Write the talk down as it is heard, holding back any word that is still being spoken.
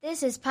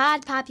This is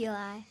Pod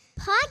Populi,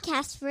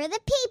 podcast for the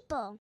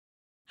people.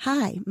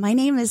 Hi, my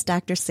name is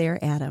Dr. Sarah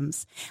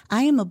Adams.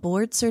 I am a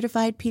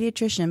board-certified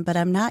pediatrician, but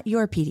I'm not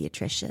your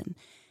pediatrician.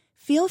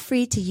 Feel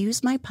free to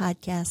use my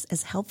podcast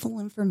as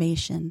helpful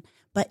information,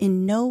 but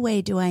in no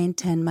way do I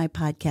intend my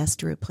podcast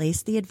to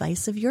replace the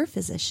advice of your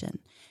physician.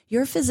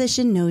 Your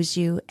physician knows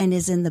you and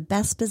is in the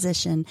best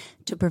position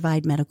to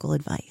provide medical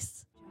advice.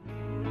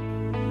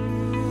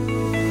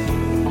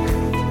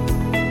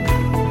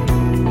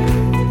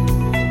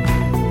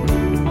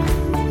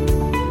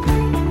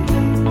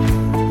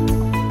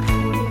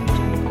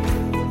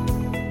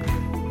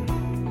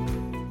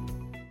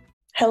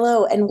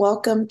 Hello and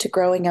welcome to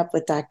Growing Up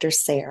with Dr.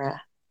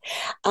 Sarah.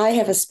 I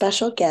have a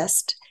special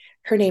guest.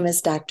 Her name is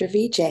Dr.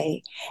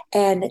 VJ,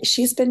 and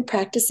she's been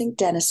practicing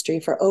dentistry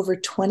for over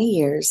 20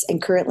 years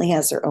and currently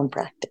has her own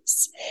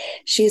practice.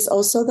 She's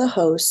also the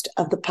host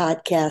of the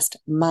podcast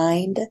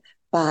Mind,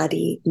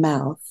 Body,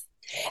 Mouth.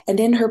 And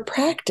in her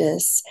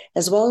practice,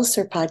 as well as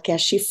her podcast,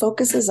 she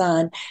focuses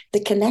on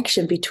the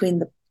connection between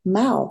the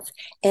mouth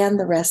and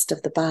the rest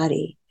of the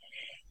body.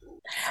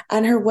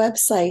 On her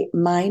website,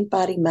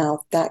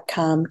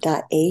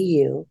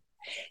 mindbodymouth.com.au,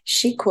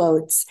 she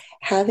quotes,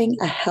 "Having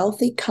a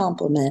healthy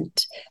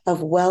complement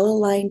of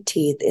well-aligned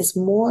teeth is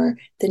more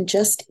than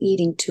just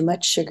eating too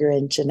much sugar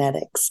and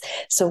genetics."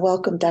 So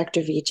welcome,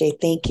 Dr. VJ.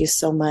 Thank you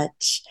so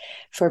much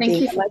for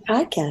being on my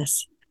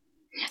podcast.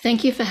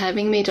 Thank you for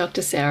having me,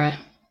 Dr. Sarah.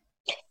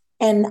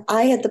 And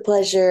I had the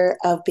pleasure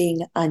of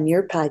being on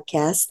your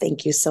podcast.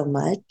 Thank you so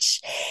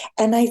much.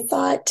 And I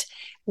thought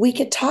we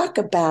could talk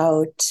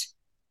about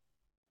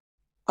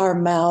our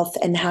mouth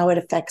and how it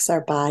affects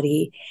our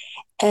body.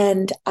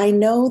 And I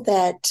know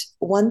that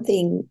one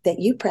thing that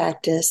you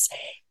practice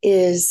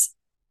is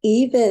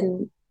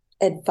even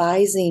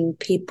advising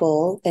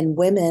people and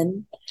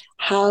women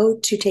how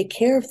to take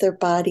care of their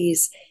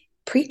bodies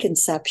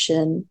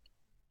preconception,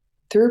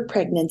 through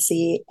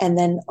pregnancy, and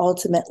then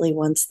ultimately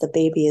once the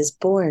baby is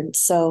born.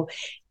 So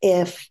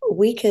if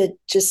we could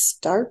just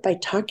start by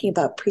talking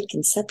about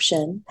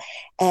preconception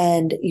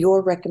and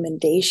your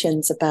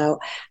recommendations about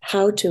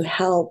how to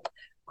help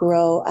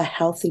grow a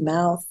healthy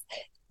mouth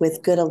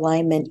with good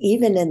alignment,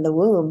 even in the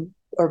womb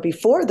or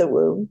before the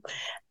womb,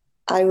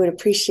 I would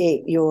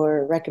appreciate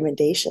your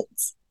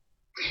recommendations.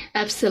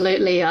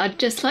 Absolutely. I'd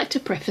just like to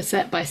preface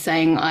that by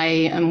saying I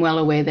am well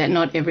aware that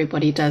not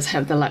everybody does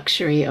have the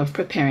luxury of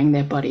preparing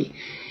their body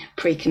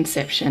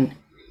preconception.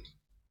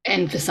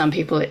 And for some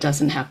people, it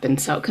doesn't happen.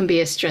 So it can be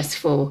a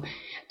stressful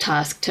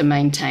task to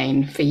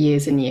maintain for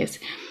years and years.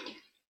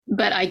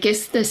 But I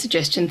guess the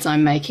suggestions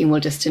I'm making will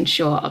just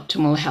ensure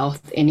optimal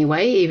health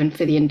anyway, even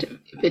for the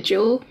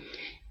individual,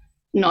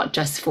 not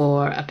just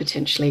for a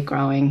potentially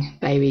growing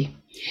baby.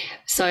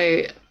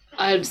 So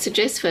I would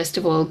suggest, first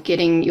of all,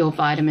 getting your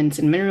vitamins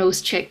and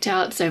minerals checked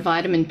out. So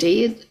vitamin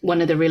D is one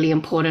of the really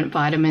important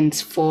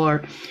vitamins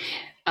for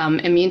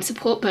immune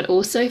support, but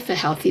also for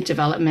healthy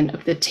development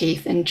of the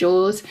teeth and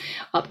jaws,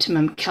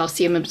 optimum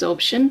calcium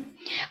absorption.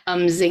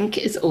 Zinc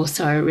is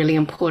also a really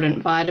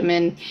important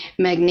vitamin.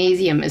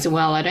 Magnesium as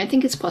well. I don't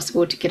think it's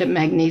possible to get a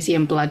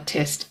magnesium blood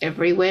test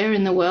everywhere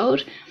in the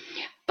world,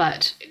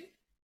 but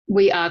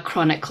we are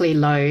chronically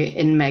low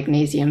in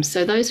magnesium.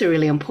 So those are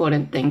really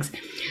important things.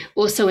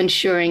 Also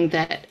ensuring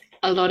that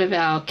a lot of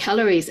our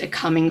calories are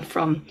coming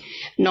from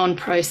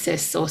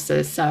non-processed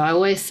sources. So I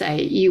always say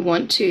you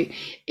want to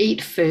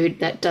eat food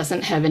that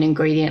doesn't have an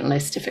ingredient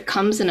list. If it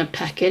comes in a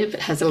packet, if it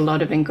has a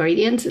lot of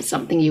ingredients, it's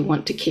something you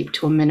want to keep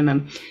to a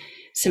minimum.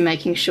 So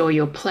making sure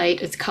your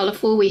plate is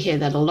colorful. We hear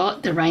that a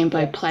lot, the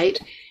rainbow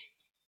plate.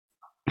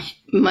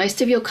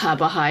 Most of your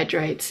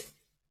carbohydrates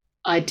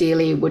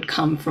ideally would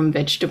come from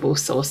vegetable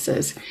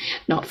sources,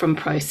 not from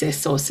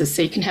processed sources.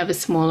 So you can have a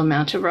small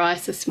amount of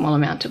rice, a small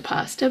amount of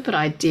pasta, but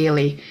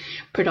ideally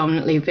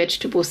predominantly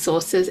vegetable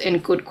sources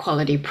and good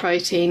quality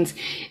proteins,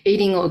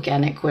 eating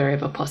organic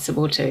wherever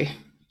possible too,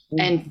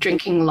 and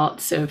drinking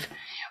lots of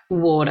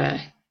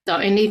water.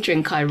 The only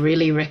drink I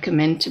really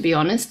recommend, to be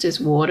honest, is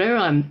water.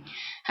 I'm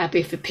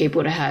happy for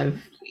people to have,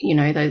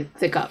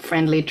 the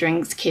gut-friendly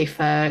drinks,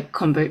 kefir,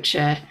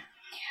 kombucha,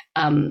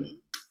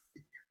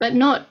 but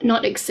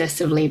not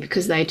excessively,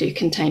 because they do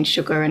contain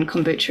sugar, and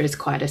kombucha is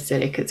quite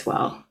acidic as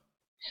well.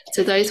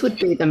 So those would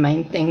be the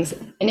main things.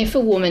 And if a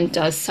woman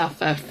does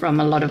suffer from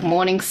a lot of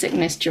morning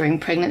sickness during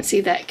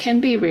pregnancy, that can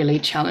be really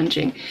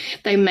challenging.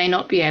 They may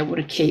not be able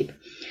to keep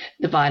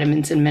the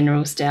vitamins and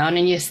minerals down.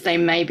 And yes, they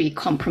may be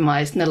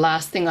compromised. And the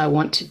last thing I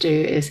want to do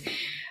is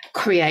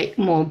create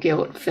more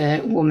guilt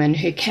for women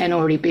who can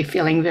already be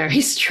feeling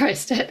very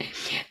stressed at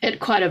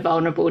quite a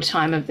vulnerable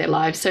time of their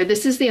lives. So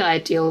this is the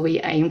ideal we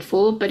aim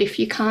for, but if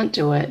you can't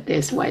do it,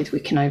 there's ways we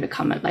can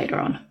overcome it later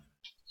on.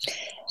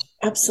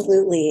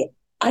 Absolutely.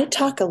 I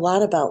talk a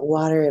lot about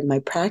water in my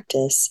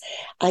practice.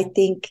 I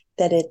think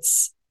that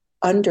it's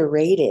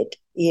underrated.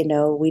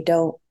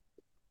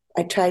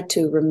 I try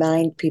to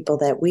remind people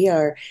that we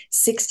are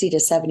 60 to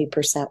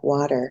 70%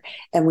 water,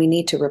 and we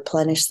need to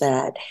replenish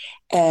that.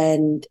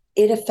 And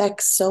it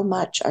affects so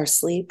much our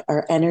sleep,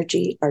 our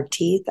energy, our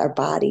teeth, our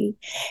body.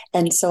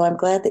 And so I'm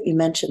glad that you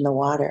mentioned the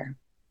water.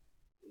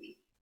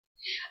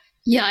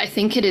 Yeah, I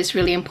think it is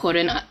really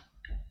important.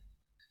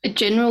 A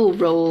general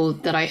rule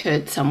that I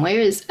heard somewhere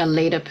is a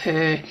litre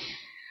per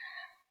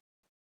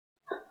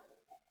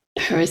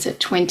is it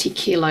 20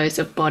 kilos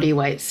of body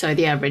weight. So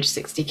the average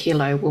 60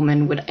 kilo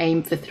woman would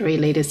aim for 3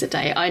 litres a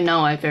day. I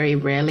know I very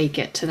rarely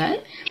get to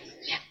that.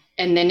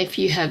 And then if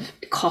you have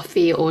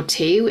coffee or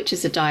tea, which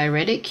is a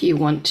diuretic, you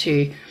want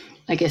to,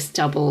 I guess,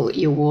 double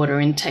your water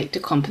intake to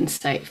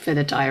compensate for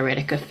the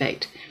diuretic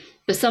effect.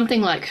 But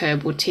something like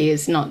herbal tea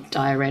is not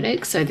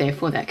diuretic, so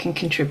therefore that can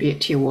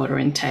contribute to your water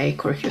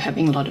intake, or if you're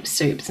having a lot of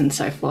soups and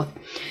so forth.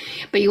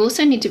 But you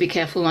also need to be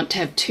careful not to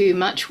have too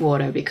much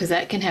water, because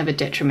that can have a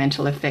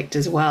detrimental effect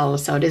as well.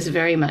 So it is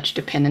very much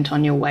dependent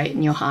on your weight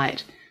and your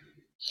height.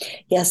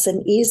 Yes,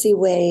 an easy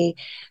way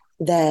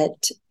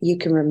that you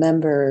can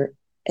remember,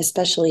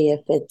 especially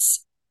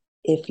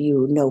if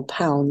you know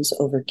pounds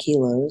over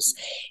kilos,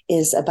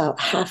 is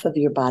about half of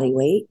your body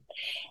weight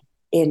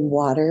in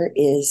water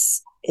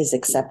is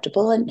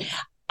acceptable. And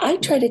I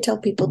try to tell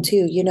people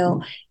too,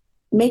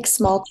 make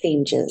small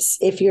changes.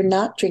 If you're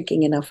not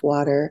drinking enough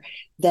water,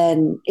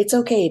 then it's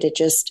okay to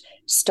just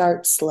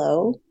start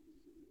slow.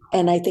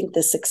 And I think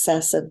the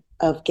success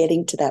of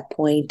getting to that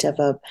point of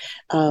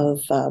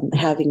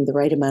having the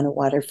right amount of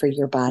water for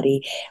your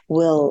body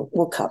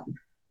will come.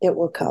 It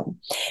will come.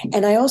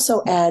 And I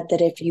also add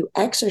that if you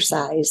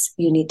exercise,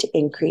 you need to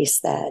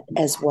increase that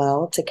as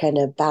well to kind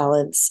of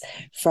balance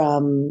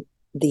from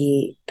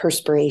the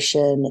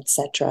perspiration,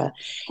 etc.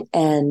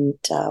 And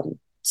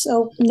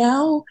so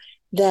now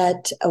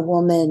that a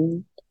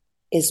woman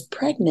is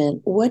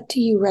pregnant, what do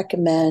you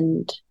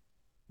recommend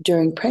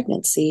during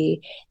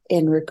pregnancy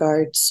in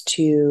regards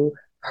to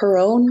her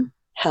own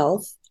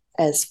health,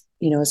 as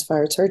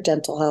far as her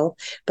dental health,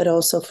 but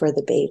also for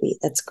the baby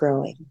that's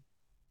growing?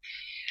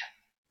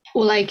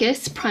 Well, I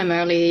guess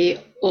primarily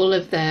all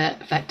of the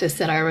factors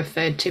that I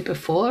referred to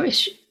before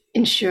is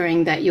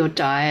ensuring that your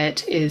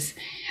diet is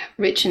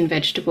rich in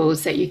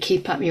vegetables, that you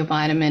keep up your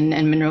vitamin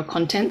and mineral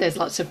content. There's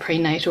lots of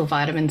prenatal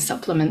vitamin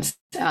supplements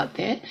out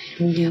there.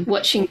 Mm-hmm.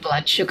 Watching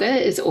blood sugar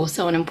is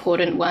also an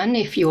important one.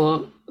 If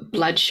your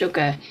blood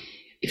sugar,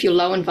 if you're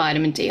low in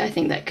vitamin D, I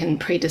think that can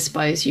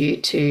predispose you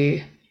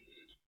to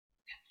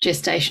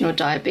gestational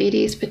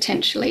diabetes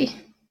potentially.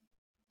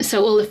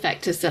 So all the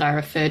factors that I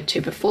referred to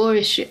before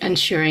is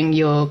ensuring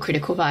your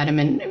critical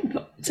vitamins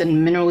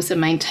and minerals are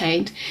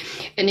maintained.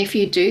 And if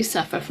you do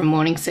suffer from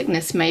morning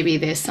sickness, maybe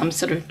there's some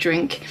sort of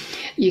drink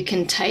you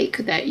can take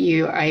that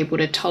you are able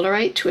to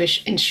tolerate to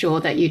ensure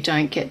that you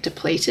don't get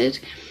depleted.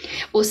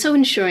 Also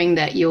ensuring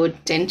that your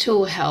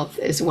dental health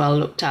is well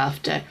looked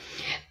after.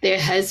 There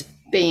has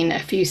been a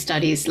few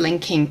studies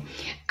linking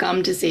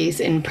gum disease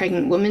in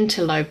pregnant women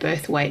to low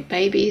birth weight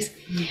babies,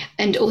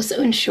 and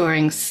also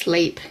ensuring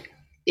sleep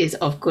is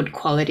of good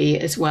quality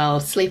as well.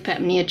 Sleep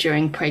apnea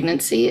during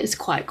pregnancy is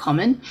quite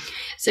common.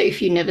 So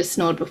if you never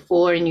snored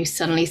before and you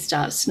suddenly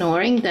start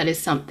snoring, that is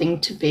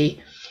something to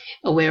be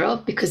aware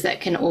of, because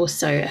that can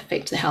also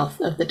affect the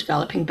health of the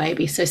developing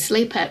baby. So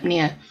sleep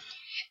apnea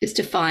is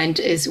defined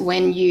as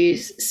when you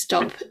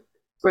stop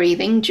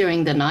breathing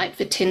during the night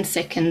for 10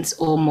 seconds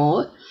or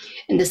more,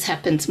 and this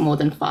happens more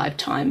than 5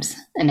 times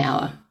an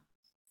hour.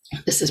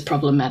 This is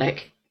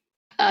problematic.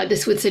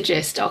 This would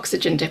suggest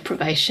oxygen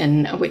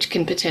deprivation, which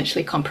can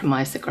potentially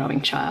compromise the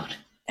growing child.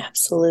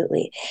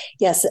 Absolutely.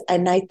 Yes.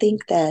 And I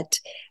think that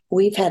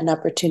we've had an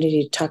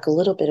opportunity to talk a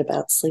little bit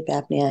about sleep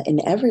apnea in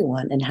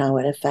everyone and how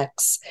it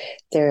affects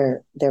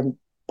their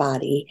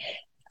body,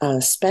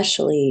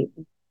 especially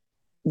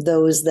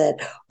those that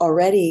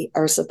already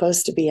are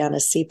supposed to be on a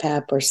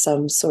CPAP or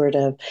some sort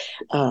of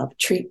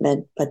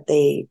treatment, but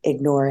they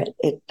ignore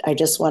it. I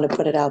just want to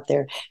put it out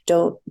there.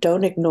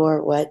 Don't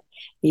ignore what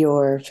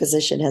your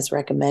physician has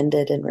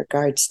recommended in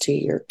regards to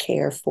your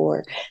care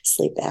for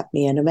sleep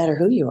apnea, no matter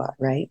who you are,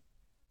 right?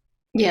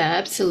 Yeah,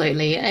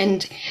 absolutely.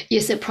 And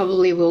yes, it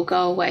probably will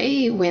go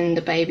away when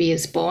the baby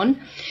is born,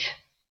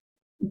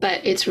 but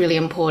it's really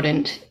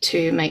important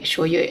to make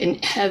sure you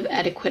have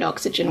adequate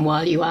oxygen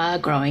while you are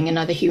growing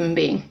another human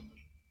being.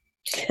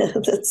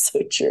 That's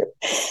so true.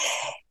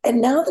 And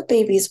now the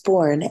baby's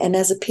born, and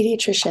as a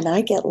pediatrician,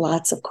 I get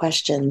lots of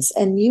questions.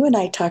 And you and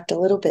I talked a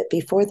little bit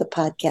before the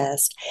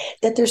podcast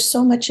that there's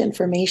so much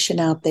information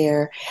out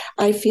there.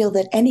 I feel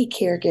that any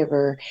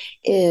caregiver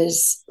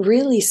is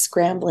really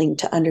scrambling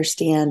to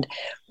understand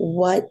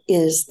what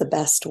is the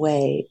best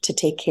way to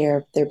take care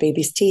of their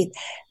baby's teeth,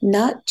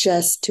 not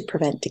just to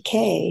prevent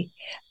decay,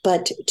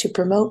 but to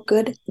promote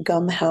good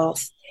gum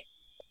health,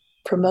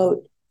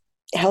 promote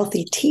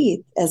healthy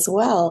teeth as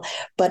well,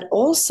 but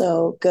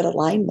also good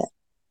alignment.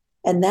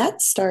 And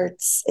that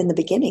starts in the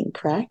beginning,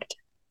 correct?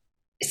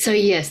 So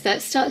yes,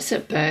 that starts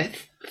at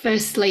birth.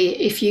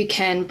 Firstly, if you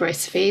can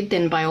breastfeed,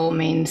 then by all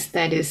means,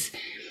 that is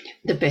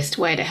the best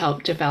way to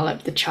help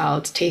develop the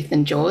child's teeth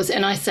and jaws.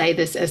 And I say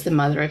this as the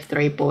mother of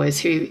 3 boys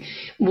who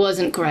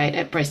wasn't great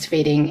at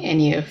breastfeeding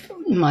any of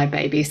my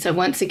babies. So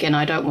once again,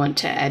 I don't want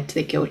to add to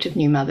the guilt of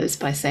new mothers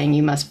by saying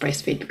you must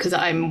breastfeed, because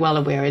I'm well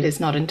aware it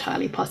is not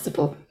entirely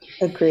possible.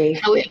 Agree.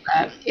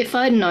 However, if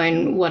I'd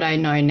known what I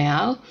know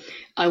now,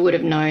 I would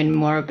have known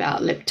more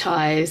about lip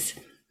ties,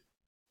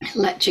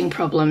 latching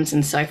problems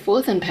and so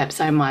forth, and perhaps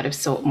I might have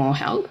sought more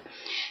help.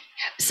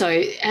 So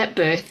at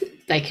birth,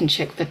 they can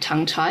check for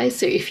tongue ties.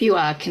 So if you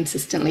are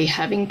consistently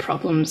having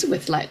problems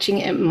with latching,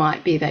 it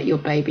might be that your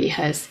baby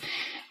has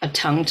a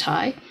tongue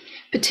tie,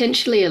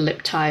 potentially a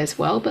lip tie as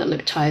well, but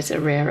lip ties are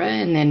rarer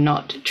and they're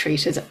not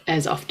treated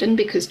as often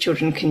because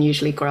children can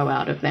usually grow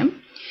out of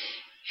them.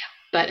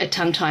 But a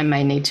tongue tie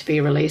may need to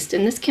be released,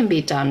 and this can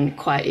be done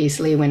quite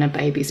easily when a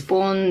baby's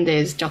born.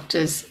 There's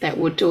doctors that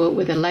would do it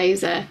with a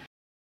laser.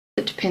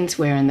 It depends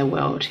where in the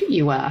world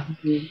you are.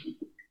 Mm-hmm.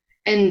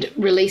 And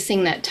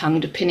releasing that tongue,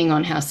 depending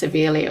on how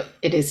severely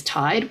it is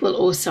tied, will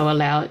also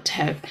allow it to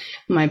have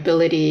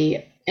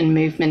mobility and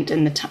movement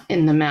in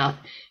the mouth.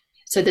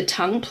 So the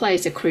tongue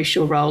plays a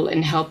crucial role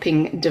in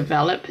helping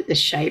develop the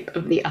shape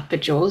of the upper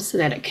jaw so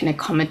that it can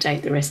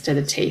accommodate the rest of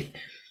the teeth.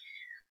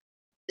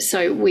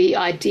 So we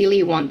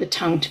ideally want the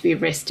tongue to be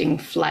resting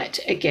flat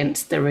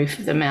against the roof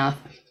of the mouth.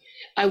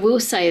 I will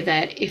say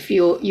that if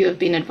you have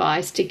been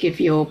advised to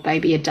give your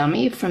baby a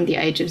dummy from the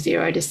age of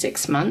 0 to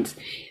 6 months,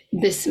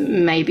 this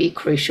may be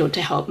crucial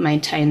to help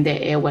maintain their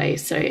airway.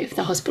 So if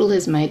the hospital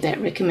has made that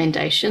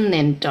recommendation,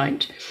 then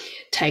don't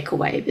take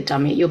away the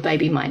dummy. Your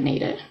baby might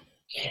need it.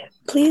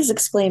 Please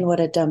explain what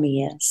a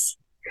dummy is.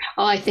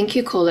 Oh, I think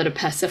you call it a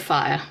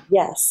pacifier.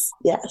 Yes,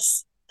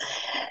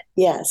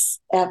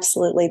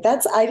 absolutely.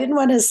 I didn't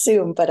want to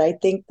assume, but I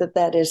think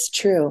that is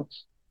true.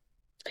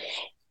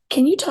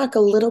 Can you talk a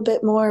little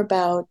bit more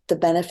about the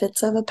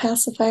benefits of a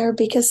pacifier?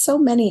 Because so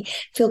many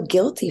feel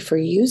guilty for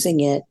using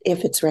it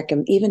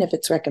even if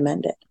it's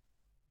recommended.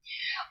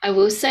 I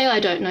will say I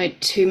don't know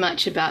too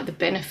much about the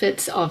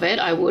benefits of it.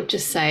 I would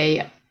just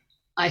say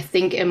I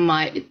think it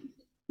might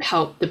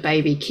help the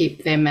baby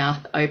keep their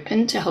mouth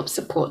open to help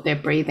support their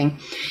breathing.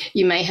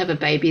 You may have a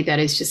baby that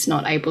is just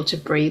not able to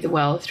breathe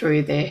well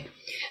through their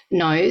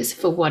nose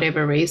for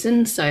whatever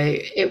reason, so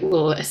it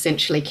will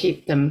essentially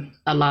keep them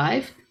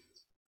alive.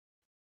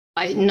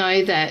 I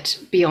know that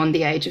beyond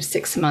the age of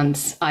 6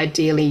 months,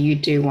 ideally you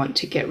do want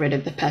to get rid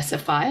of the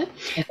pacifier.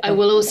 I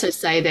will also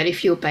say that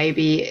if your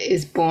baby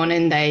is born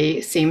and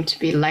they seem to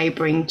be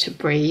labouring to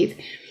breathe,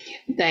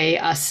 they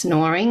are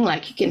snoring,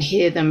 like you can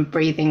hear them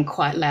breathing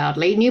quite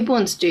loudly.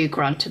 Newborns do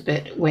grunt a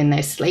bit when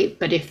they sleep,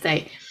 but if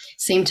they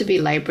seem to be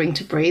labouring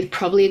to breathe,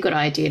 probably a good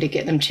idea to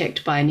get them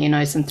checked by an ear,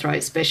 nose and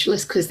throat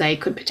specialist because they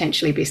could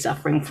potentially be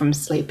suffering from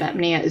sleep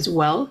apnea as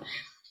well.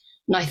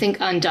 And I think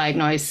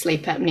undiagnosed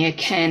sleep apnea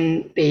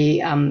can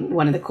be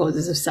one of the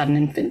causes of sudden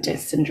infant death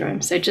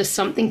syndrome. So just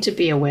something to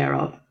be aware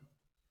of.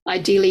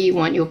 Ideally, you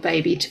want your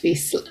baby to be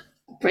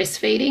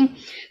breastfeeding,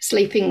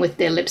 sleeping with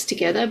their lips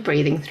together,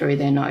 breathing through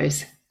their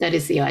nose. That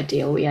is the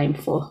ideal we aim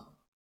for.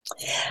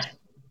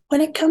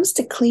 When it comes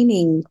to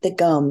cleaning the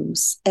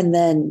gums and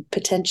then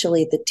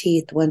potentially the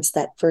teeth once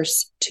that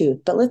first tooth,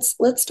 but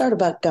let's start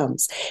about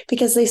gums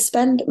because they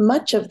spend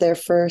much of their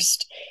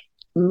first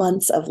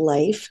months of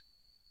life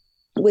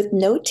with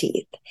no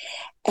teeth.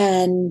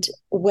 And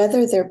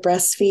whether they're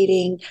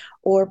breastfeeding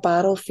or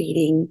bottle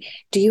feeding,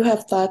 do you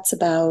have thoughts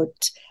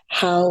about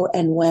how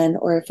and when,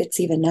 or if it's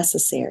even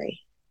necessary?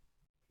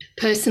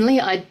 Personally,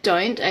 I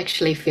don't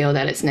actually feel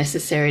that it's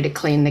necessary to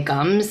clean the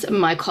gums.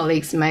 My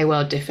colleagues may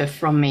well differ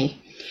from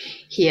me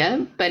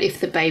here, but if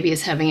the baby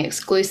is having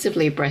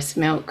exclusively breast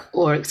milk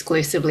or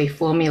exclusively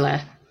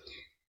formula,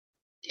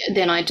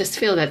 then I just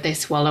feel that they're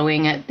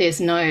swallowing it.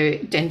 There's no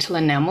dental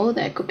enamel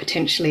that could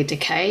potentially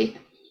decay.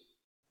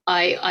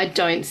 I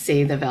don't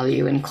see the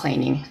value in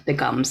cleaning the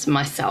gums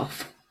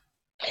myself.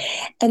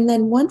 And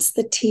then once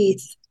the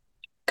teeth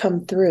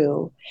come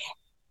through,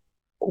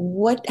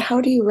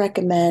 how do you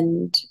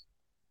recommend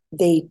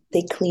they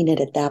clean it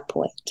at that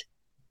point?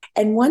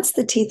 And once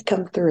the teeth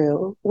come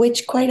through,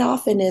 which quite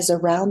often is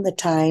around the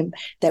time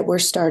that we're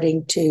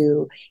starting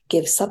to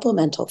give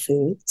supplemental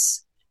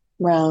foods,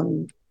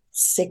 around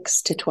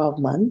 6 to 12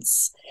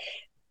 months,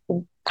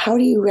 how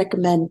do you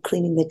recommend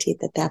cleaning the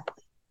teeth at that point?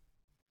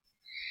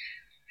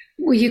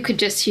 Well, you could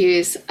just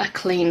use a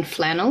clean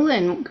flannel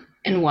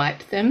and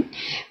wipe them.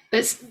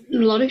 But a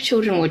lot of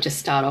children will just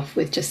start off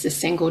with just a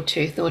single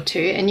tooth or two,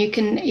 and you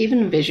can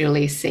even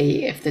visually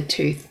see if the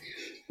tooth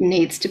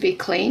needs to be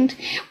cleaned.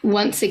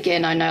 Once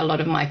again, I know a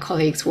lot of my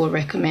colleagues will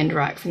recommend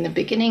right from the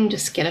beginning,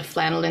 just get a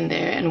flannel in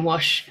there and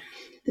wash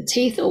the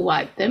teeth or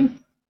wipe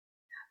them.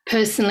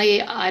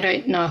 Personally, I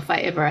don't know if I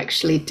ever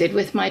actually did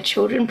with my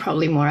children,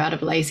 probably more out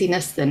of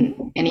laziness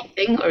than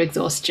anything or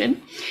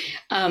exhaustion.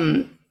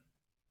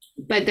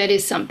 But that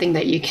is something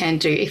that you can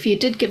do. If you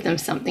did give them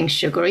something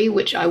sugary,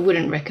 which I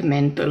wouldn't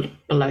recommend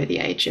below the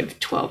age of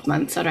 12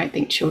 months, I don't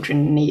think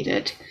children need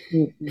it.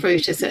 Mm-hmm.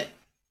 Fruit is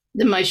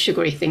the most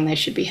sugary thing they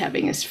should be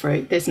having is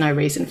fruit. There's no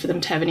reason for them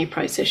to have any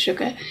processed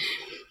sugar.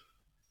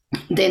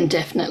 Then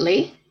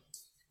definitely.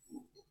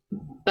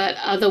 But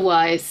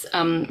otherwise,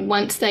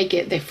 once they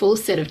get their full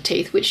set of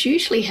teeth, which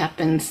usually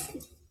happens,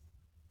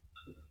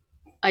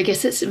 I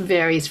guess it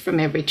varies from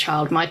every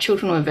child. My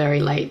children were very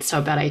late, so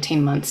about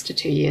 18 months to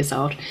 2 years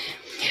old.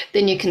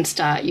 Then you can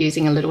start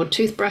using a little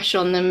toothbrush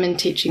on them and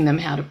teaching them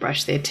how to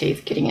brush their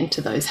teeth, getting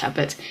into those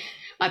habits.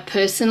 I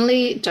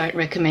personally don't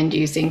recommend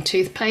using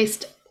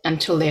toothpaste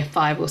until they're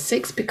 5 or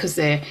 6 because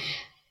their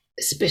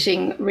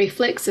spitting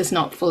reflex is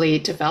not fully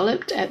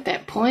developed at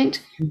that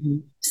point. Mm-hmm.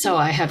 So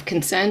I have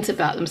concerns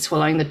about them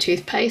swallowing the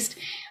toothpaste.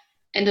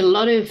 And a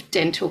lot of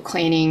dental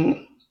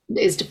cleaning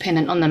is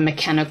dependent on the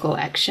mechanical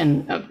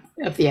action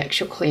of the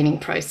actual cleaning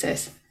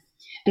process.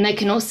 And they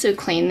can also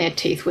clean their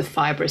teeth with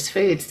fibrous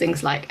foods.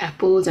 Things like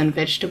apples and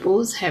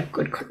vegetables have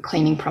good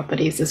cleaning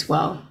properties as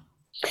well.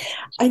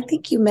 I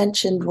think you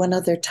mentioned one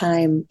other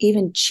time,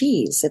 even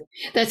cheese.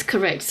 That's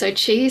correct. So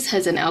cheese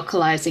has an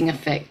alkalizing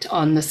effect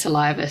on the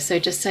saliva. So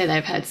just say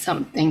they've had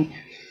something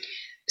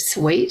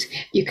sweet,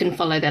 you can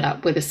follow that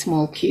up with a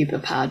small cube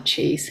of hard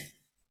cheese.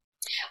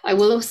 I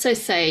will also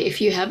say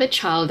if you have a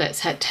child that's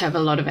had to have a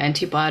lot of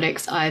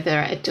antibiotics either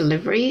at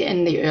delivery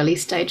in the early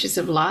stages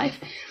of life,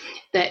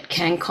 that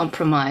can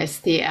compromise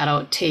the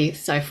adult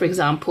teeth. So for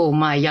example,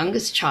 my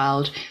youngest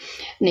child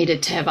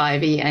needed to have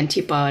IV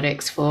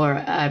antibiotics for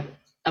a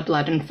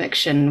blood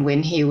infection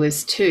when he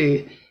was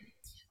 2.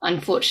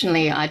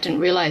 Unfortunately, I didn't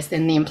realize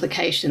then the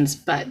implications,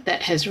 but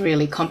that has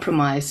really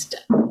compromised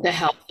the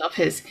health of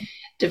his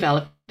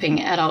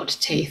developing adult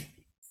teeth.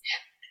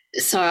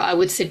 So I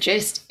would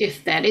suggest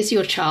if that is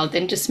your child,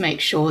 then just make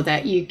sure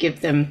that you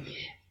give them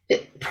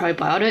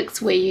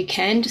probiotics where you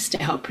can, just to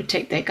help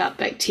protect their gut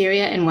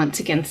bacteria, and once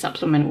again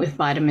supplement with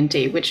vitamin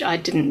D, which I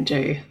didn't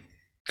do.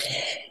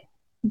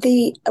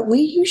 We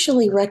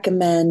usually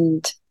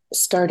recommend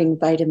starting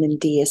vitamin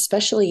D,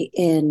 especially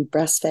in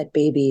breastfed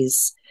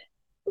babies,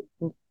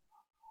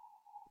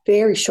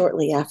 very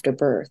shortly after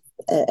birth,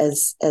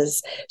 as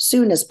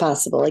soon as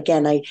possible.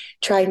 Again, I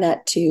try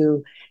not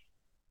to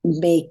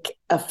make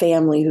a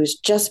family who's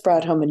just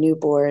brought home a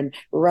newborn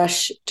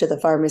rush to the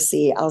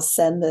pharmacy. I'll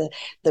send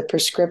the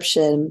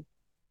prescription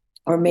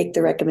or make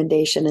the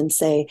recommendation and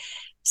say,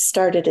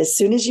 start it as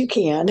soon as you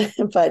can,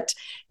 but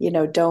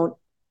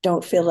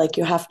don't feel like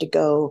you have to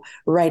go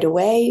right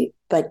away,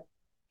 but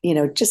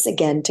just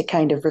again to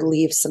kind of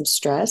relieve some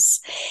stress.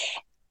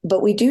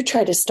 But we do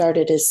try to start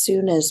it as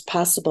soon as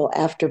possible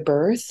after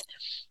birth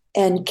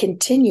and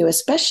continue,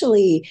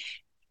 especially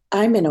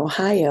I'm in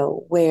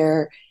Ohio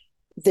where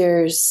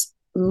there's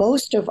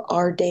most of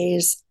our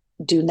days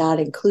do not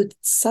include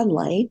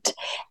sunlight.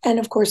 And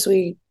of course,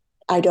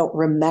 I don't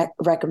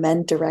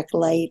recommend direct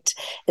light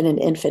in an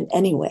infant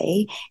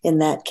anyway, in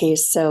that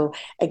case. So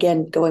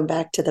again, going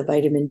back to the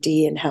vitamin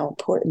D and how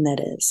important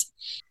that is.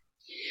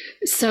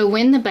 So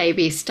when the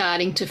baby's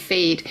starting to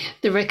feed,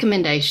 the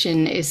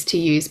recommendation is to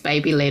use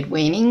baby-led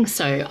weaning.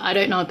 So I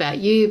don't know about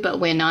you, but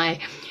when I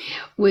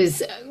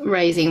was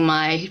raising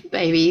my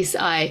babies,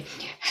 I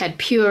had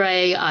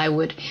puree. I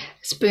would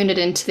spoon it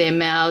into their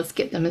mouths,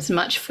 get them as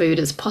much food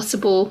as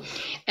possible,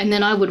 and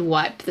then I would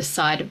wipe the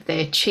side of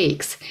their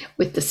cheeks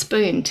with the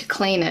spoon to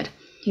clean it.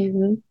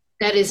 Mm-hmm.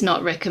 That is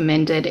not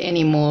recommended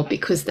anymore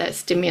because that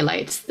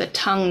stimulates the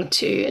tongue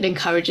it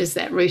encourages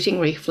that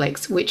rooting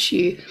reflex, which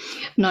you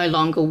no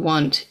longer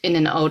want in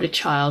an older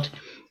child.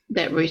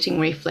 That rooting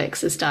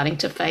reflex is starting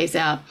to phase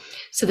out.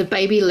 So the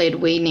baby-led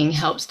weaning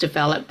helps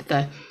develop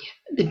the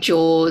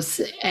jaws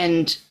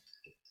and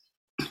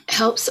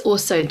helps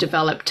also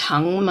develop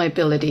tongue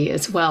mobility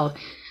as well.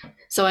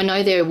 So I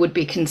know there would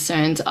be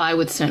concerns. I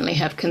would certainly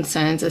have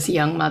concerns as a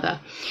young mother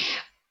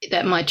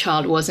that my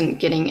child wasn't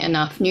getting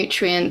enough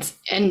nutrients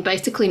and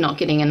basically not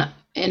getting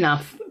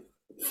enough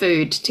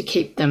food to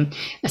keep them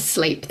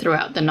asleep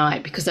throughout the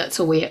night, because that's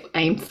all we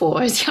aim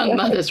for as young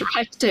mothers,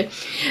 right?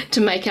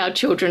 To make our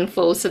children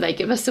full so they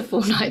give us a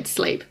full night's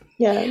sleep.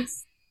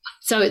 Yes.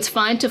 So it's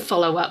fine to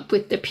follow up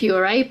with the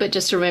puree, but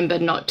just remember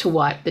not to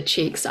wipe the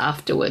cheeks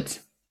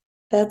afterwards.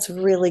 That's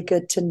really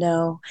good to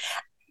know.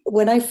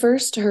 When I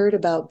first heard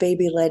about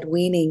baby-led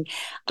weaning,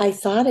 I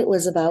thought it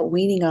was about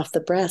weaning off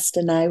the breast,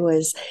 and I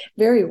was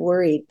very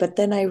worried. But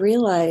then I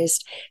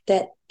realized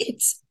that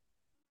it's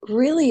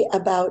really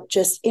about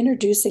just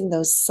introducing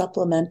those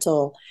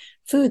supplemental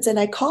foods. And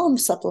I call them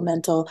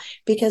supplemental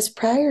because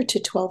prior to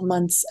 12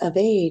 months of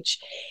age,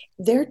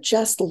 they're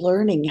just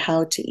learning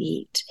how to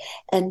eat.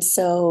 And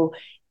so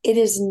it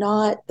is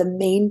not the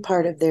main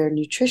part of their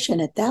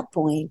nutrition at that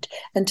point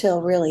until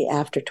really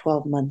after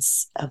 12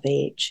 months of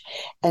age.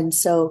 And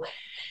so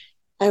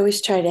I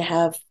always try to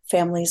have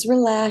families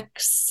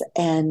relax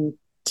and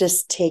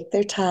just take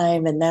their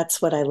time. And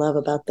that's what I love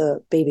about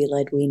the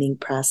baby-led weaning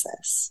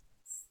process.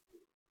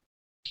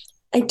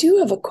 I do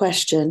have a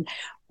question.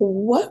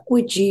 What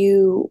would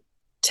you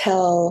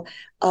tell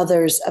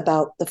others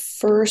about the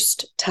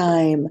first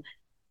time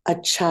a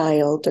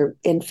child or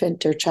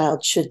infant or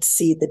child should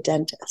see the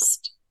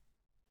dentist?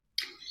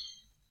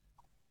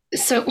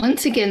 So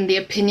once again, the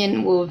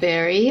opinion will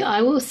vary.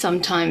 I will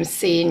sometimes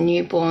see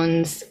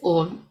newborns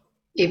or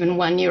even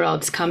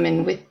 1-year-olds come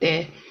in with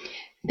their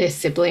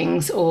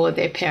siblings or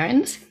their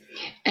parents.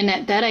 And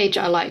at that age,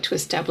 I like to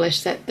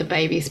establish that the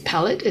baby's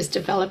palate is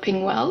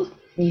developing well,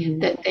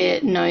 that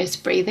they're nose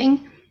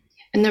breathing.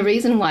 And the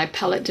reason why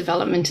palate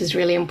development is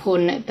really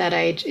important at that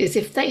age is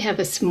if they have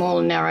a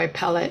small, narrow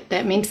palate,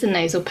 that means the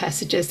nasal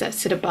passages that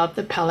sit above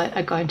the palate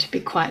are going to be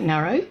quite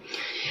narrow.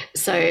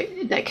 So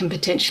that can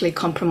potentially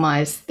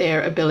compromise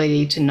their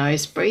ability to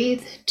nose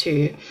breathe,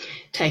 to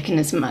take in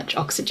as much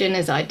oxygen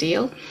as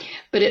ideal.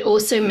 But it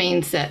also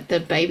means that the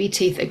baby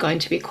teeth are going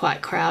to be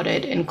quite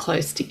crowded and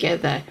close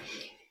together,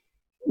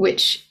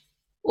 which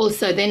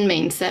also then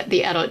means that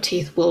the adult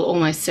teeth will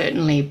almost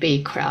certainly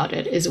be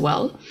crowded as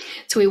well.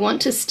 So we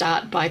want to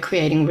start by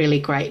creating really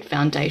great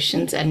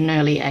foundations at an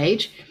early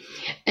age.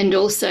 And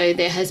also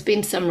there has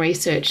been some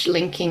research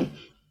linking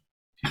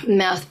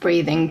mouth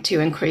breathing to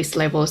increased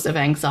levels of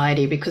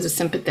anxiety because the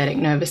sympathetic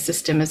nervous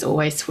system is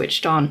always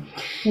switched on.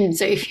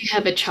 So if you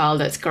have a child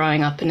that's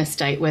growing up in a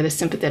state where the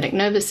sympathetic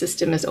nervous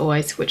system is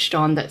always switched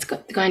on, that's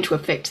going to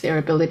affect their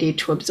ability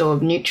to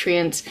absorb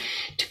nutrients,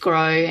 to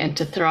grow and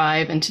to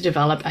thrive and to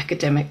develop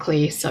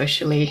academically,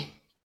 socially,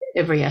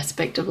 every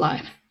aspect of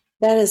life.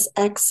 That is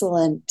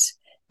excellent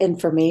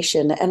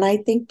information. And I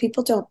think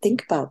people don't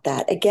think about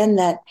that. Again,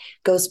 that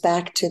goes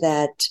back to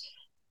that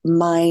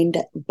mind,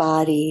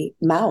 body,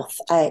 mouth,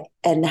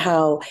 and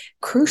how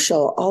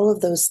crucial all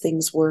of those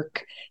things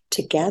work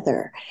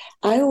together.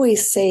 I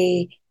always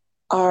say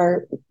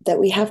that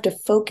we have to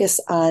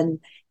focus on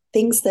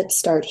things that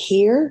start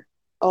here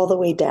all the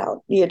way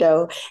down,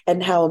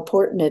 and how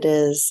important it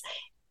is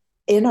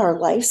in our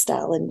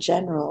lifestyle in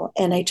general.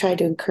 And I try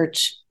to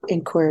encourage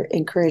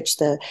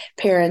the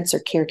parents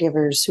or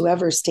caregivers,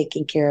 whoever's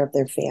taking care of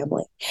their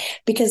family,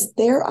 because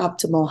their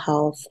optimal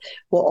health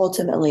will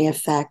ultimately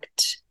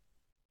affect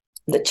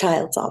the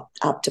child's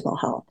optimal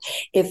health.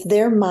 If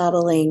they're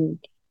modeling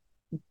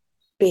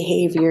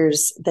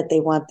behaviors that they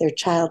want their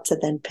child to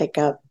then pick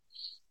up,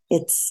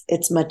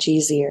 it's much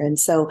easier. And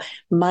so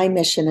my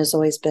mission has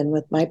always been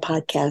with my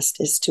podcast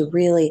is to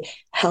really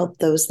help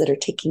those that are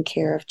taking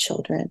care of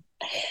children.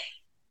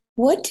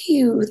 What do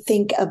you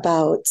think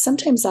about,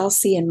 sometimes I'll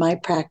see in my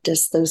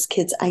practice those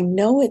kids, I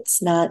know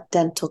it's not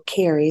dental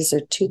caries or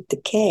tooth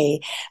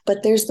decay,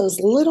 but there's those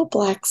little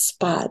black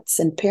spots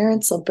and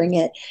parents will bring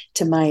it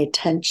to my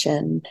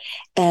attention.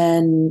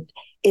 And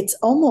it's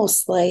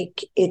almost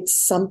like it's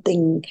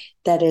something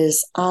that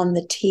is on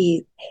the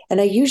teeth.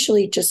 And I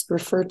usually just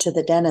refer to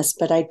the dentist,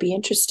 but I'd be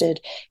interested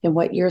in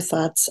what your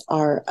thoughts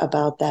are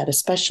about that,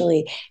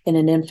 especially in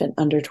an infant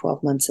under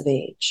 12 months of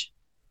age.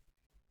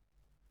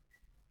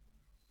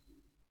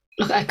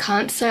 Look, I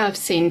can't say I've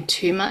seen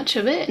too much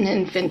of it in an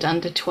infant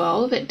under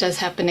 12. It does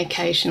happen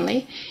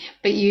occasionally,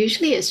 but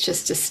usually it's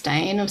just a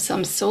stain of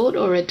some sort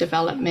or a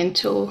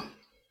developmental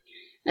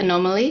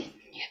anomaly.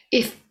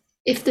 If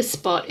the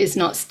spot is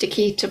not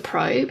sticky to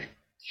probe,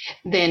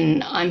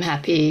 then I'm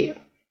happy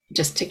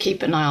just to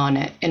keep an eye on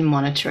it and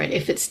monitor it.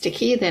 If it's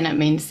sticky, then it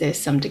means there's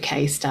some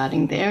decay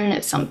starting there, and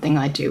it's something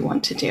I do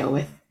want to deal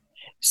with.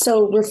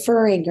 So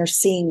referring or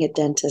seeing a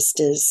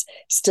dentist is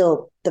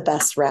still the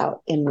best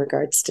route in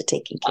regards to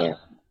taking care.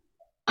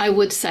 I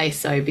would say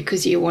so,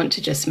 because you want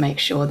to just make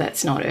sure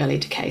that's not early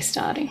decay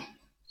starting.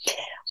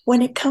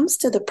 When it comes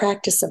to the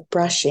practice of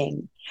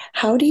brushing,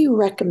 how do you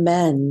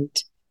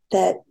recommend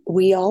that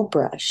we all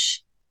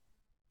brush?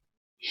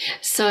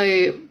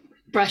 So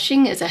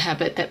brushing is a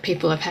habit that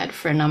people have had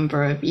for a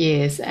number of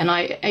years. And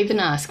I even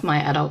ask my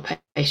adult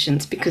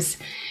patients because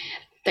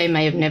they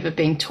may have never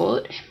been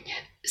taught.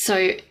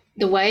 So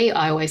the way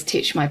I always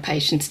teach my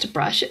patients to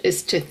brush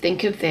is to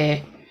think of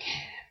their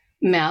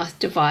mouth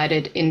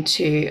divided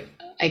into,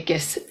 I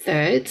guess,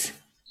 thirds.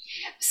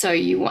 So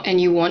you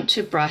want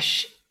to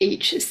brush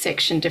each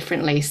section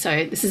differently.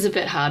 So this is a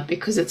bit hard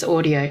because it's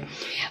audio,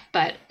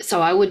 but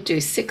so I would do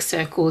 6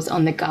 circles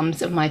on the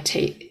gums of my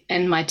teeth,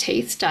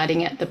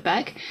 starting at the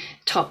back,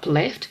 top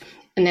left,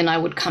 and then I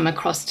would come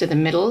across to the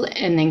middle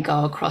and then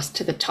go across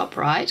to the top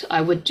right.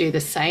 I would do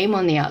the same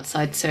on the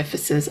outside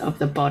surfaces of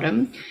the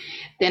bottom.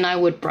 Then I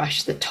would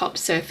brush the top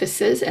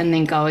surfaces and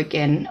then go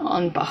again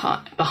on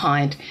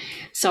behind.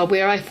 So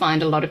where I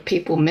find a lot of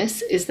people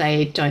miss is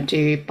they don't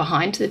do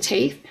behind the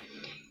teeth.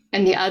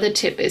 And the other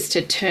tip is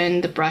to turn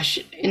the brush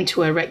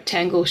into a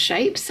rectangle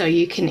shape so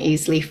you can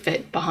easily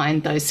fit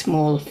behind those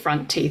small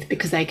front teeth,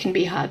 because they can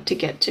be hard to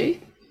get to.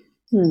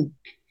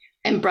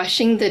 And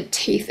brushing the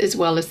teeth as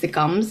well as the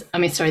gums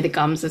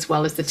as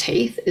well as the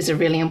teeth is a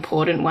really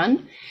important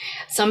one.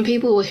 Some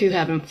people who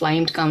have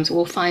inflamed gums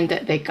will find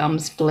that their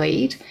gums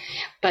bleed,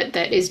 but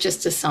that is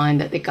just a sign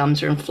that the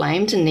gums are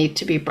inflamed and need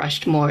to be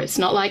brushed more. It's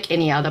not like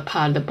any other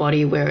part of the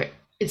body where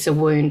it's a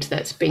wound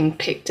that's being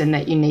picked and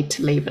that you need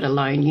to leave it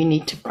alone. You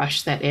need to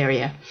brush that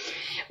area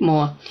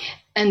more.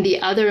 And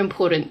the other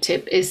important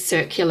tip is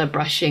circular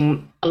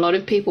brushing. A lot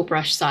of people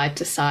brush side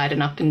to side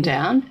and up and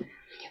down,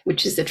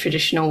 which is the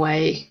traditional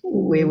way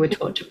we were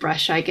taught to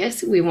brush, I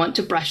guess. We want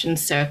to brush in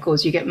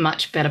circles. You get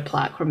much better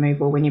plaque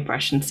removal when you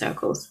brush in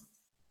circles.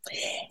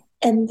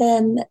 And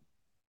then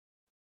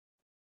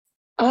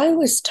I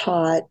was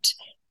taught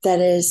that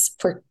is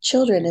for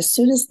children, as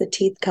soon as the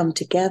teeth come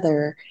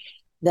together,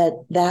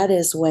 that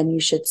is when you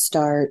should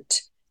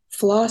start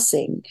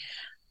flossing.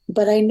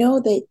 But I know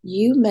that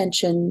you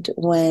mentioned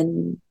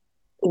when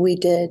we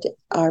did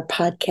our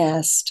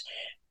podcast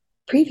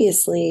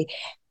previously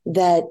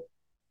that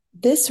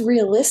this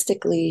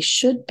realistically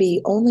should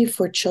be only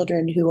for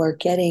children who are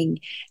getting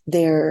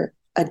their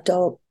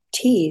adult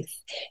teeth,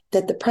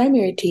 that the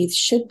primary teeth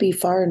should be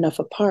far enough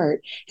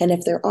apart. And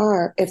if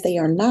they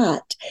are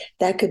not,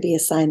 that could be a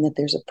sign that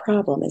there's a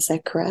problem. Is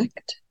that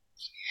correct?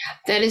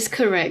 That is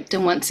correct.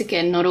 And once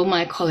again, not all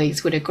my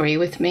colleagues would agree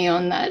with me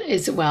on that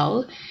as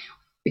well,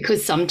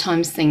 because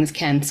sometimes things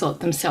can sort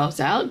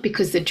themselves out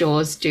because the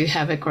jaws do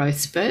have a growth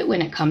spurt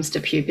when it comes to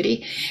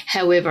puberty.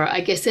 However,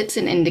 I guess it's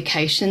an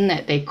indication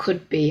that there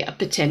could be a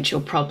potential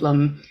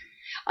problem.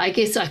 I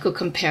guess I could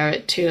compare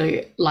it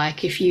to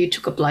like if you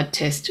took a blood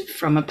test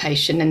from a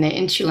patient and their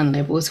insulin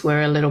levels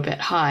were a little bit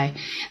high,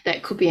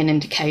 that could be an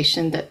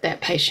indication that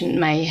that patient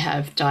may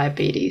have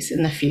diabetes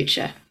in the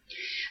future.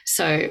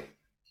 So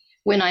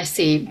when I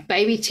see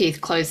baby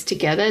teeth close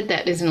together,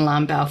 that is an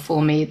alarm bell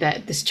for me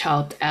that this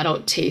child's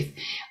adult teeth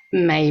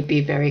may be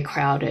very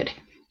crowded.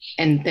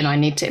 And then I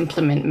need to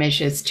implement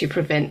measures to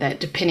prevent that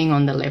depending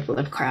on the level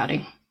of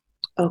crowding.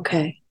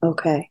 Okay.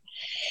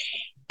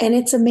 And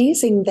it's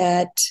amazing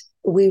that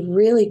we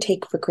really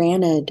take for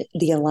granted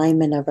the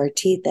alignment of our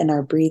teeth and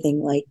our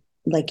breathing,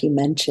 like you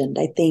mentioned.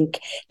 I think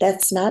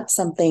that's not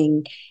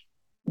something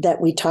that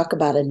we talk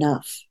about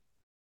enough.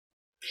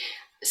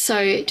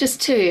 So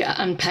just to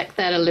unpack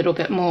that a little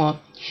bit more,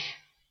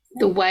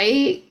 the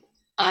way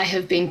I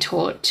have been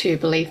taught to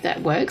believe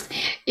that works,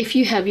 if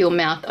you have your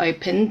mouth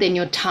open, then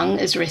your tongue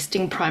is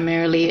resting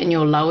primarily in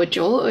your lower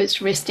jaw, or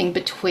it's resting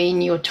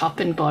between your top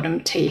and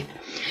bottom teeth.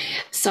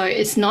 So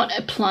it's not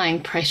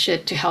applying pressure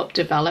to help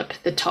develop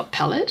the top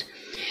palate.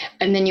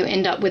 And then you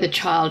end up with a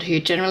child who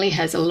generally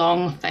has a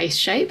long face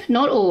shape,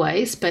 not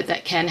always, but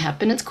that can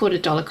happen. It's called a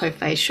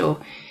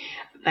dolichofacial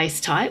face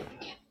type.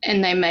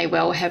 And they may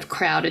well have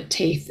crowded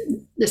teeth.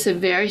 The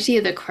severity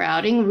of the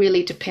crowding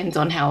really depends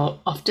on how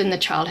often the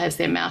child has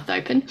their mouth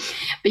open.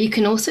 But you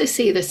can also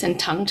see this in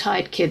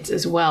tongue-tied kids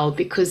as well,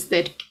 because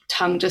their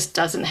tongue just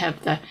doesn't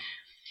have the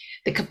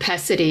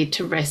capacity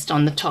to rest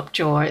on the top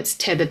jaw. It's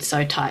tethered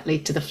so tightly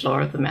to the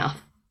floor of the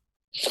mouth.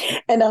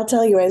 And I'll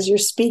tell you, as you're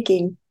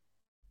speaking,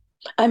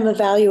 I'm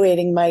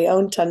evaluating my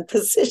own tongue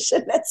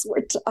position as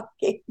we're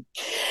talking.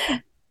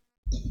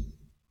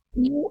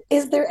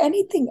 Is there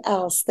anything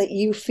else that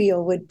you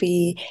feel would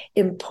be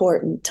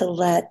important to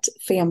let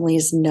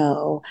families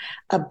know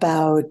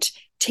about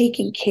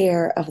taking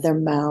care of their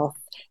mouth,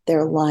 their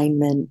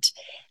alignment,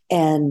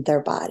 and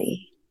their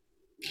body?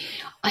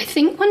 I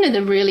think one of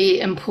the really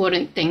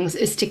important things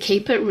is to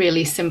keep it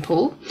really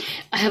simple.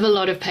 I have a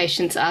lot of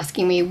patients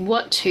asking me,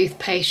 what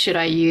toothpaste should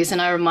I use?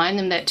 And I remind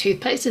them that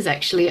toothpaste is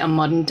actually a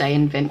modern day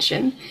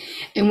invention.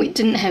 And we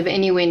didn't have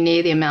anywhere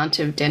near the amount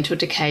of dental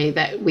decay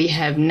that we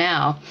have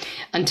now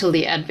until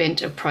the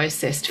advent of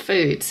processed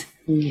foods.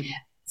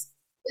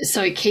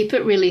 So keep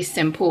it really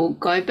simple,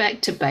 go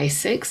back to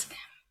basics.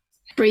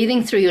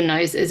 Breathing through your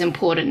nose is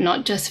important,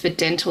 not just for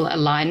dental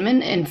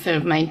alignment and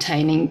for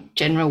maintaining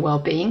general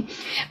well-being,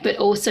 but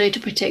also to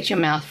protect your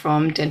mouth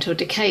from dental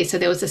decay. So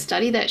there was a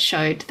study that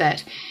showed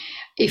that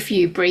if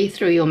you breathe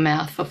through your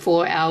mouth for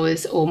 4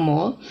 hours or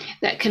more,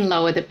 that can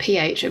lower the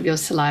pH of your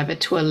saliva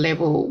to a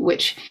level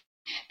which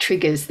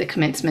triggers the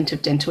commencement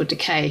of dental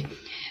decay.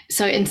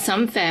 So in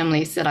some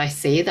families that I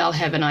see, they'll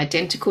have an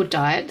identical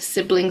diet,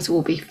 siblings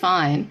will be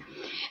fine.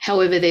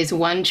 However, there's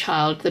one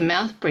child, the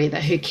mouth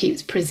breather, who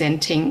keeps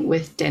presenting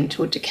with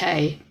dental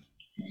decay.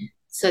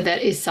 So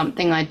that is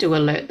something I do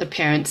alert the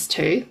parents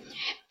to.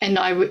 And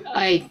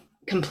I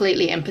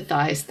completely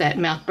empathize that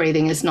mouth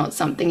breathing is not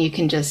something you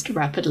can just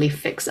rapidly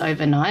fix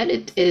overnight.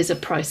 It is a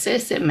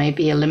process. It may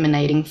be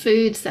eliminating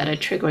foods that are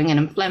triggering an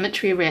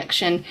inflammatory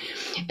reaction.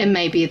 It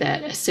may be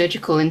that a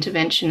surgical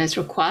intervention is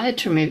required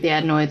to remove the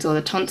adenoids or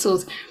the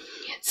tonsils.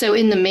 So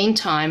in the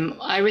meantime,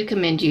 I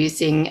recommend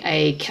using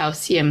a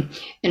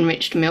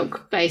calcium-enriched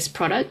milk-based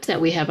product that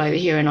we have over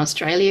here in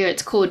Australia.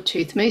 It's called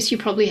Tooth Mousse. You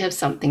probably have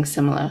something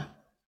similar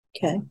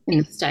in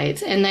the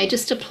States. And they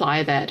just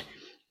apply that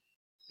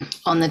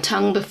on the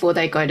tongue before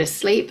they go to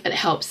sleep. It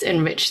helps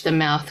enrich the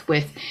mouth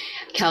with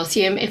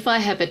calcium. If I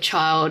have a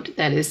child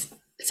that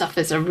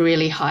suffers a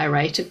really high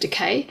rate of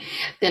decay,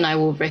 then I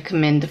will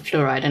recommend the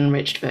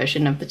fluoride-enriched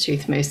version of the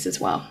Tooth Mousse as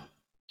well.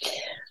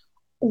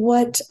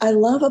 What I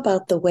love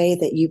about the way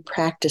that you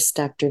practice,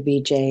 Dr.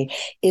 Vijay,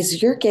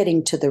 is you're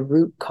getting to the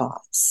root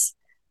cause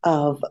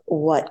of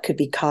what could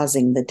be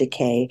causing the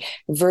decay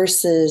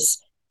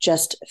versus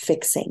just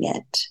fixing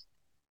it.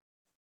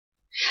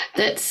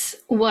 That's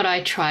what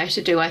I try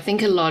to do. I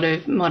think a lot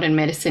of modern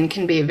medicine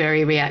can be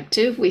very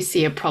reactive. We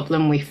see a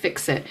problem, we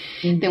fix it.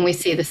 Then we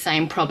see the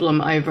same problem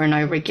over and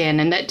over again.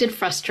 And that did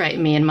frustrate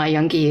me in my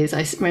younger years.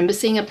 I remember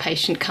seeing a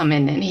patient come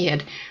in and he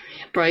had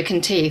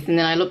broken teeth. And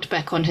then I looked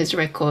back on his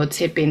records.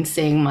 He'd been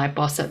seeing my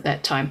boss at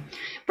that time.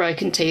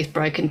 Broken teeth,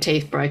 broken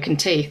teeth, broken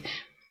teeth.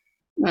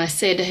 And I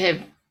said,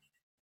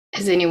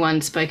 has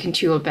anyone spoken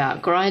to you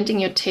about grinding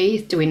your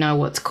teeth? Do we know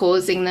what's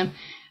causing them?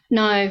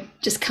 No,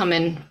 just come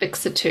in,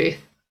 fix the tooth.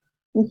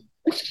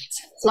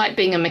 It's like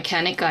being a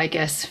mechanic, I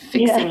guess,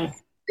 fixing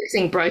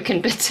fixing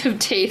broken bits of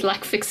teeth,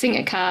 like fixing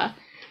a car.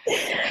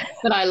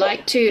 But I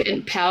like to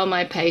empower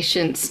my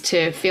patients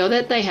to feel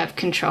that they have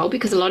control,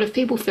 because a lot of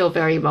people feel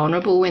very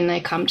vulnerable when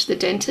they come to the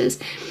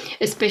dentist,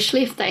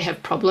 especially if they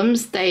have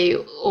problems. They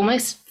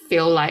almost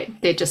feel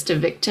like they're just a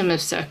victim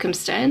of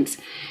circumstance.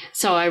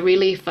 So I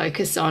really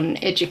focus on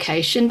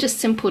education, just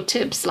simple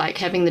tips like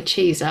having the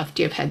cheese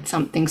after you've had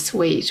something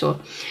sweet, or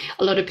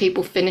a lot of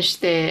people finish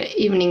their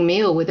evening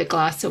meal with a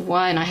glass of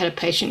wine. I had a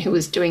patient who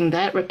was doing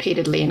that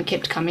repeatedly and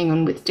kept coming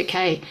on with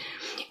decay.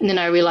 And then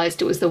I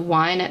realized it was the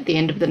wine at the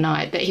end of the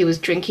night that he was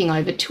drinking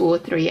over 2 or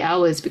 3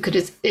 hours,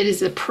 because it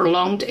is a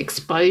prolonged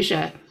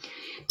exposure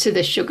to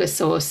the sugar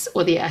source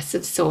or the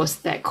acid source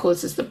that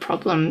causes the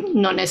problem,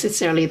 not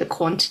necessarily the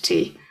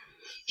quantity.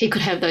 He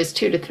could have those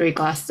 2 to 3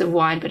 glasses of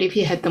wine, but if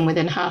he had them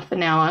within half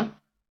an hour,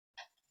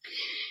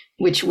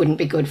 which wouldn't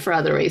be good for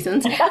other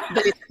reasons,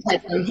 but if he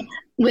had them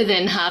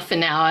within half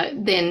an hour,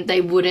 then they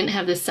wouldn't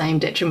have the same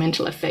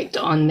detrimental effect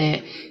on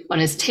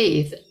his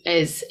teeth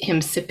as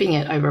him sipping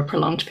it over a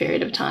prolonged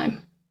period of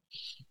time.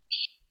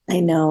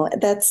 I know.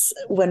 That's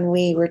when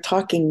we were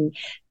talking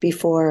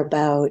before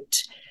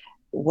about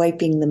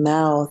wiping the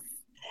mouth,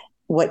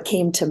 what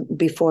came to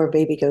before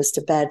baby goes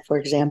to bed, for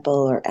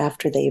example, or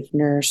after they've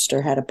nursed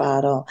or had a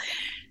bottle.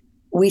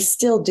 We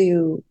still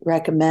do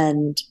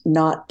recommend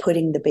not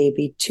putting the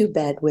baby to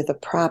bed with a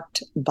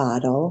propped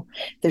bottle.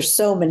 There's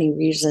so many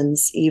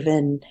reasons,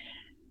 even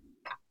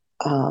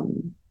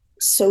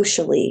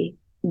socially,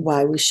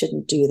 why we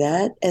shouldn't do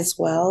that as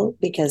well,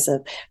 because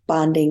of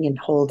bonding and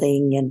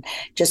holding and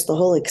just the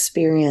whole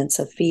experience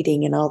of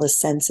feeding and all the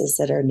senses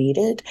that are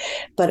needed,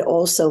 but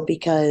also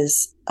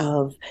because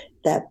of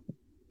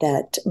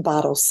that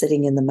bottle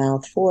sitting in the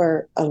mouth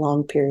for a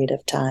long period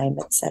of time,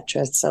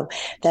 etc. So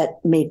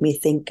that made me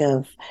think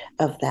of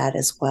that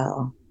as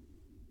well.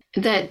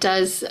 That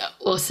does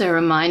also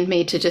remind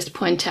me to just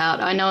point out,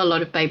 I know a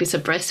lot of babies are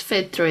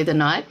breastfed through the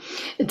night.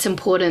 It's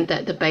important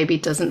that the baby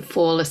doesn't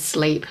fall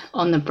asleep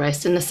on the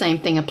breast, and the same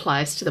thing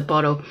applies to the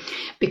bottle,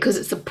 because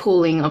it's the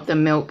pooling of the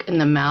milk in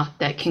the mouth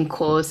that can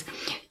cause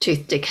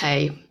tooth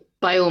decay.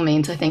 By all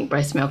means, I think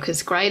breast milk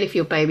is great. If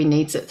your baby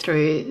needs it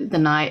through the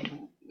night,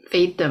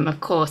 feed them,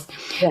 of course,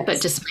 yes,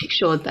 but just make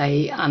sure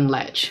they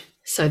unlatch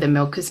so the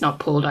milk is not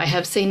pooled. I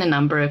have seen a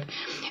number of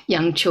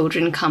young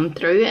children come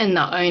through, and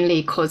the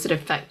only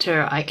causative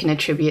factor I can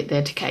attribute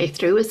their decay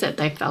through is that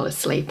they fell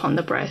asleep on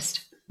the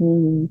breast.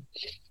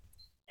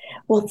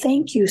 Well,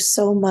 thank you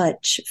so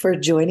much for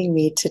joining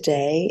me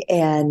today.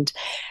 And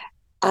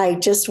I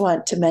just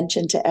want to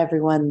mention to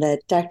everyone that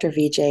Dr.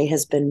 Vijay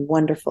has been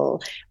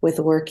wonderful with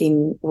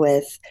working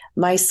with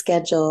my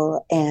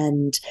schedule,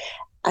 and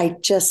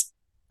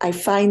I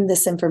find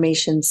this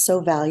information so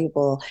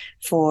valuable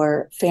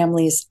for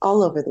families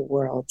all over the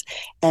world.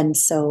 And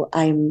so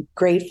I'm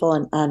grateful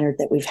and honored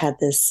that we've had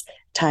this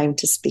time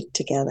to speak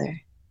together.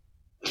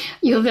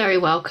 You're very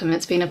welcome.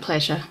 It's been a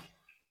pleasure.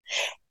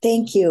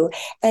 Thank you.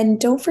 And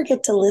don't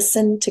forget to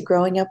listen to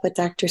Growing Up with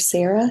Dr.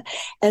 Sarah,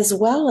 as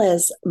well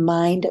as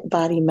Mind,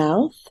 Body,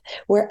 Mouth,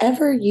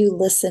 wherever you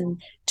listen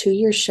to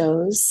your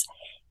shows.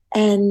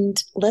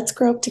 And let's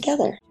grow up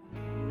together.